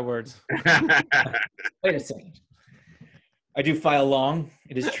limited by words. wait a second. I do file long.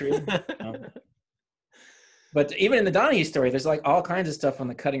 It is true. But even in the Donaghy story, there's like all kinds of stuff on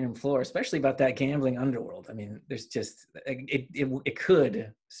the cutting room floor, especially about that gambling underworld. I mean, there's just, it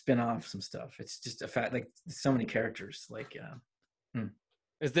could spin off some stuff. It's just a fact, like so many characters. Like,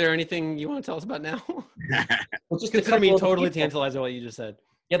 Is there anything you want to tell us about now? well, just Consider me totally tantalized by what you just said.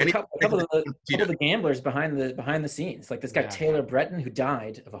 Yeah, a couple of the gamblers behind the scenes, like this guy Taylor Breton, who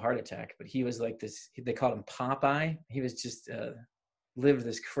died of a heart attack, but he was like this. They called him Popeye. He was just lived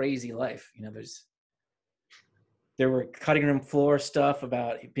this crazy life. There were cutting room floor stuff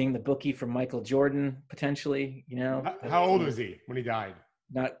about being the bookie for Michael Jordan potentially. How old was he when he died?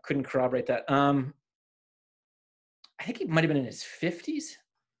 Couldn't corroborate that. I think he might have been in his 50s.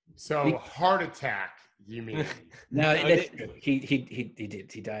 So heart attack, you mean? No, he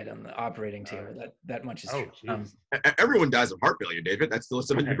did. He died on the operating table. That much is true. Everyone dies of heart failure, David. That's the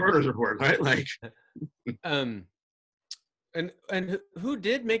list of the coroner's report, right? Like, and who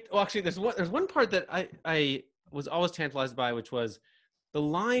did make? Well, actually, there's one part that I was always tantalized by, which was the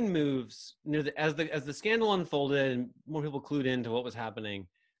line moves near as the scandal unfolded and more people clued into what was happening.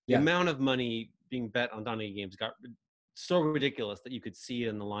 The amount of money being bet on Donaghy games got so ridiculous that you could see it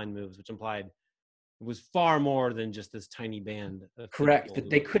in the line moves, which implied it was far more than just this tiny band. Correct, but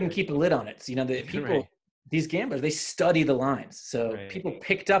they couldn't keep a lid on it. So, the people, these gamblers, they study the lines. So people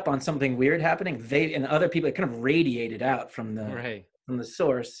picked up on something weird happening. And other people, it kind of radiated out from the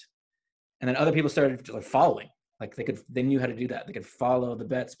source, and then other people started following. Like they knew how to do that. They could follow the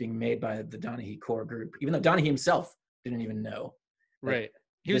bets being made by the Donaghy core group, even though Donaghy himself didn't even know. Right.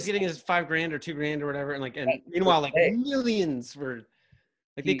 He was getting his $5,000 or $2,000 or whatever, and meanwhile, millions were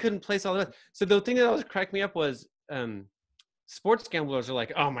they couldn't place all that. So the thing that always cracked me up was sports gamblers are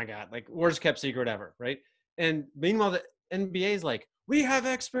like, oh my god, like worst kept secret ever, right? And meanwhile, the NBA is like, we have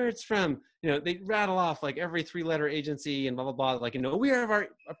experts from, they rattle off like every 3-letter agency and blah blah blah. Like, we have our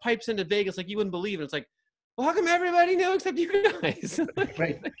pipes into Vegas like you wouldn't believe. And it's like, well, how come everybody knew except you guys?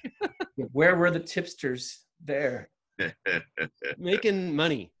 Right. Where were the tipsters there? Making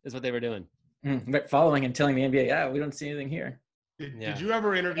money is what they were doing. But following and telling the NBA, we don't see anything here. Did you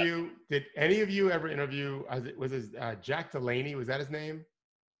ever interview? Did any of you ever interview? Was it Jack Delaney? Was that his name?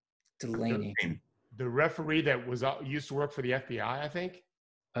 Delaney, the referee that used to work for the FBI, I think.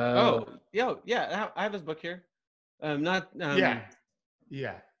 Yeah. I have his book here.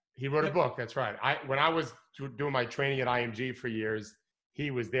 Yeah. He wrote a book. That's right. When I was doing my training at IMG for years,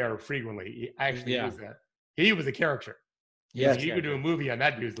 he was there frequently. He was a character. Yeah, you could do a movie on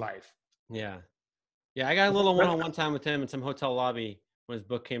that dude's life. Yeah. I got a little one-on-one time with him in some hotel lobby when his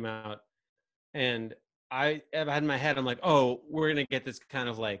book came out, and I had in my head, I'm like, oh, we're gonna get this kind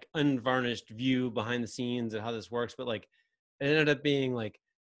of like unvarnished view behind the scenes and how this works, but like it ended up being like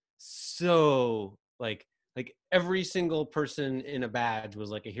so like every single person in a badge was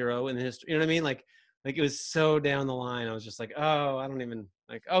like a hero in the history. You know what I mean? Like it was so down the line. I was just like, oh, I don't even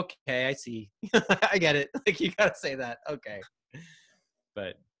like. Okay, I see. I get it. Like you gotta say that. Okay,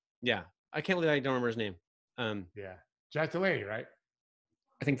 but yeah, I can't believe I don't remember his name. Jack Delaney, right?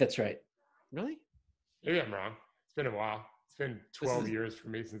 I think that's right. Really? Maybe I'm wrong. It's been a while. It's been 12 years for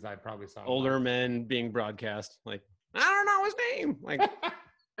me since I probably saw him. Older men being broadcast. Like, I don't know his name. Like,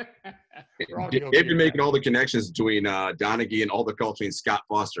 they've been making all the connections between Donaghy and all the culture between Scott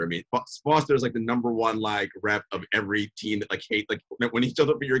Foster. I mean, Foster is like the #1 like rep of every team that like hate. Like when he shows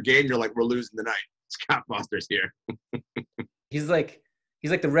up for your game, you're like, we're losing tonight. Scott Foster's here. He's like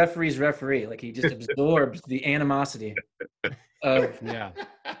the referee's referee. Like he just absorbs the animosity of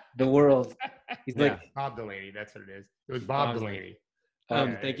the world. He's like Bob Delaney. That's what it is. It was Bob Delaney.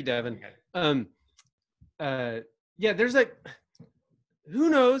 Thank you, Devin. There's like, who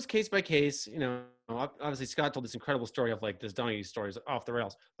knows, case by case. Obviously Scott told this incredible story of like this Donaghy story is off the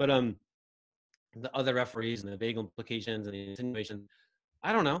rails, but the other referees and the vague implications and the insinuations,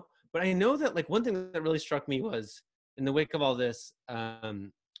 I don't know. But I know that like one thing that really struck me was in the wake of all this,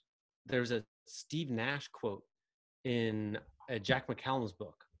 there's a Steve Nash quote in Jack McCallum's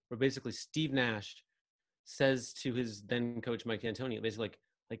book, where basically Steve Nash says to his then coach Mike D'Antoni, basically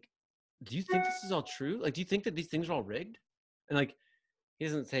like, do you think this is all true? Like, do you think that these things are all rigged? And like, he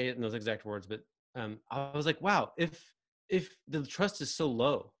doesn't say it in those exact words, but I was like, wow, if the trust is so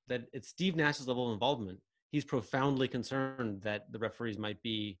low that it's Steve Nash's level of involvement, he's profoundly concerned that the referees might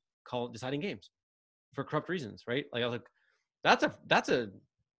be deciding games for corrupt reasons, right? Like, I was like, that's a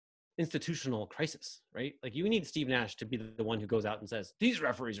institutional crisis, right? Like, you need Steve Nash to be the one who goes out and says, these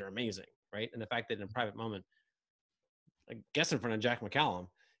referees are amazing, right? And the fact that in a private moment, I guess in front of Jack McCallum,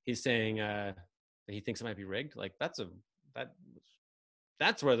 he's saying that he thinks it might be rigged. Like, that's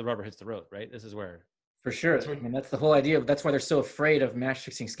where the rubber hits the road, right? This is where. For sure. I mean, that's the whole idea. That's why they're so afraid of match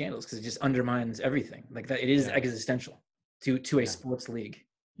fixing scandals, because it just undermines everything. Like, that, it is existential to a sports league.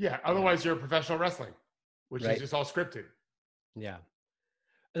 Yeah. Otherwise, you're professional wrestling, which is just all scripted. Yeah.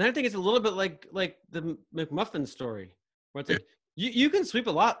 And I think it's a little bit like the McMuffin story, where it's like, you can sweep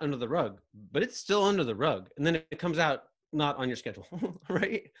a lot under the rug, but it's still under the rug. And then it comes out not on your schedule,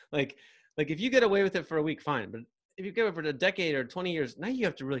 right? Like if you get away with it for a week, fine. But if you get away for a decade or 20 years, now you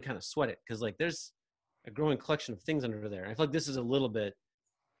have to really kind of sweat it, because like there's a growing collection of things under there. I feel like this is a little bit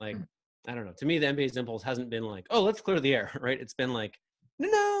like, I don't know. To me, the NBA's impulse hasn't been like, oh, let's clear the air, right? It's been like,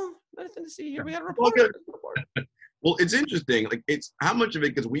 no, nothing to see here. We got a report. Well, it's interesting. Like, it's how much of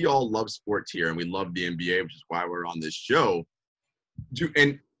it, because we all love sports here and we love the NBA, which is why we're on this show.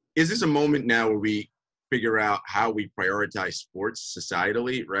 And is this a moment now where we figure out how we prioritize sports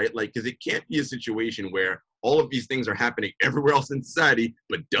societally, right? Like, because it can't be a situation where all of these things are happening everywhere else in society,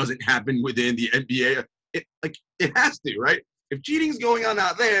 but doesn't happen within the NBA. It has to, right? If cheating's going on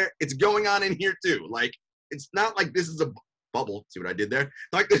out there, it's going on in here too. Like, it's not like this is a bubble. See what I did there?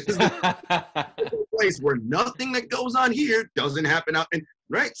 Like, this is a place where nothing that goes on here doesn't happen out. And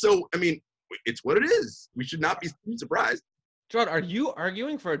right. So, I mean, it's what it is. We should not be surprised. Gerard, are you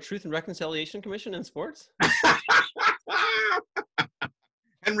arguing for a Truth and Reconciliation Commission in sports?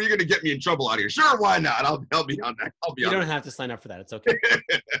 Henry, you're going to get me in trouble out here. Sure, why not? I'll be on that. You don't have to sign up for that. It's okay.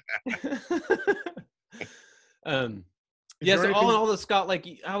 So all in all, Scott,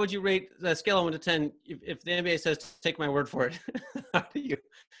 like, how would you rate the scale of 1 to 10 if the NBA says, take my word for it? How do you?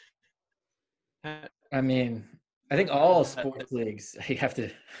 I mean, I think all sports leagues, you have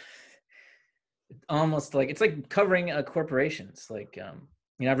to almost like, it's like covering corporations. Like,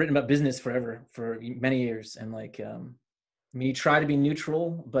 I've written about business for many years, and like, you try to be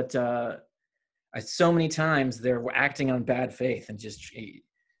neutral, but so many times they're acting on bad faith and just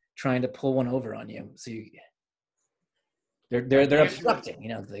trying to pull one over on you. So they're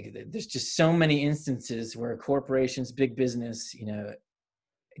obstructing. There's just so many instances where corporations, big business,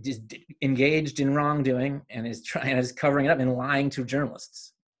 just engaged in wrongdoing and is covering it up and lying to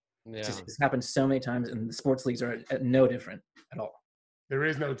journalists. Yeah. It's happened so many times, and the sports leagues are no different at all. There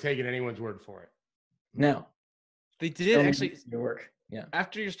is no taking anyone's word for it. No. They did actually. Your work, yeah.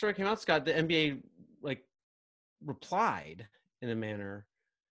 After your story came out, Scott, the NBA replied in a manner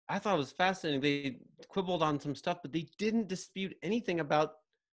I thought it was fascinating. They quibbled on some stuff, but they didn't dispute anything about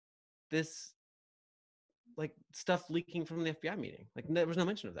this, stuff leaking from the FBI meeting. There was no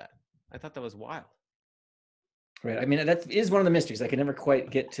mention of that. I thought that was wild. Right. I mean, that is one of the mysteries. I could never quite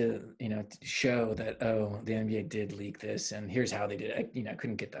get to show that, the NBA did leak this, and here's how they did it. I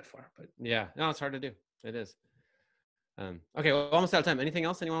couldn't get that far. But yeah, no, it's hard to do. It is. Okay, well, almost out of time. Anything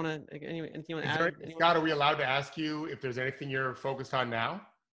else? Anything you want to add? Scott, are we allowed to ask you if there's anything you're focused on now?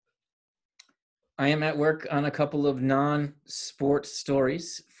 I am at work on a couple of non-sports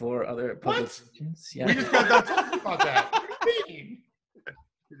stories for other publications. Yeah. We just got done talking about that. What do you mean?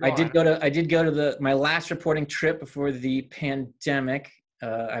 I did go to my last reporting trip before the pandemic.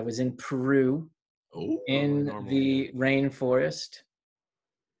 I was in Peru, in the rainforest,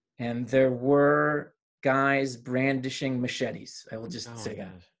 and there were guys brandishing machetes. I will just say that.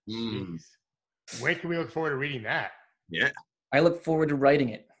 Jeez. When can we look forward to reading that? Yeah. I look forward to writing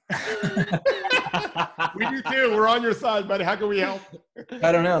it. We do too. We're on your side, buddy. How can we help?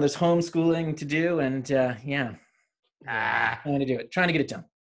 I don't know. There's homeschooling to do, and trying to do it. Trying to get it done.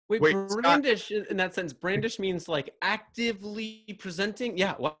 Wait, brandish Scott. In that sense, brandish means actively presenting?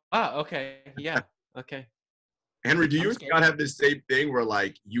 Yeah. Wow. Okay. Yeah. Okay. Henry, do you and Scott have this same thing where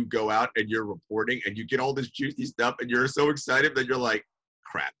you go out and you're reporting and you get all this juicy stuff and you're so excited that you're like,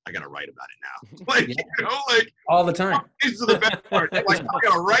 crap, I gotta write about it now. All the time. This is the best part. I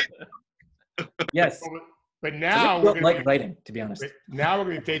gotta write. Yes. But now we're gonna writing, to be honest. Now we're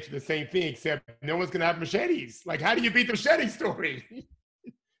gonna face the same thing, except no one's gonna have machetes. How do you beat the machete story?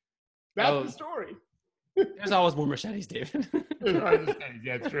 That's the story. There's always more machetes, David.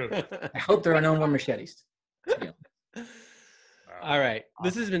 Yeah, it's true. I hope there are no more machetes. All right.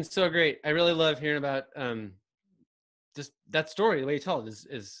 This has been so great. I really love hearing about just that story. The way you tell it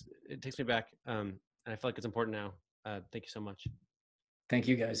is it takes me back. And I feel like it's important now. Thank you so much. Thank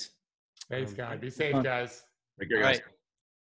you, guys. Thanks, guys. Be safe, guys. Take care, All guys. right.